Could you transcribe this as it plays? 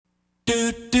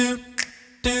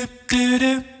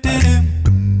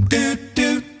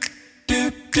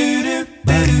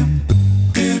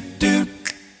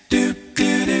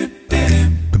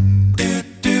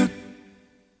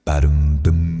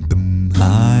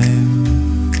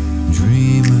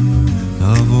dreaming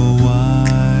of a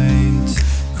white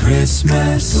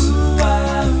Christmas,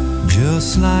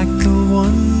 just like the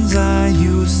ones I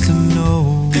used to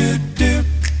know,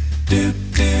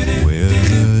 where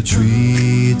the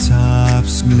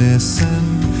treetops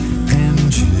glisten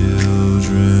and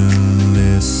children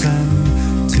listen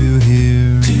to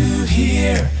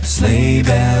hear sleigh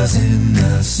bells in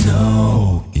the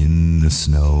snow, in the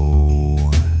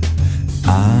snow.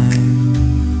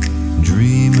 I'm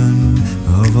dreaming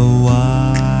of a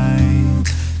white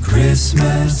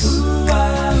Christmas,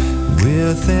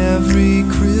 with every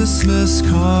Christmas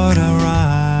card I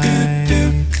write.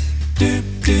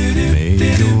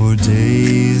 May your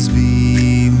days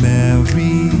be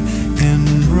merry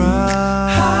and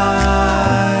bright,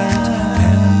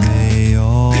 and may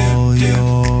all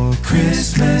your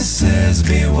Christmases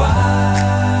be white.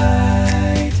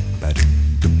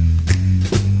 Do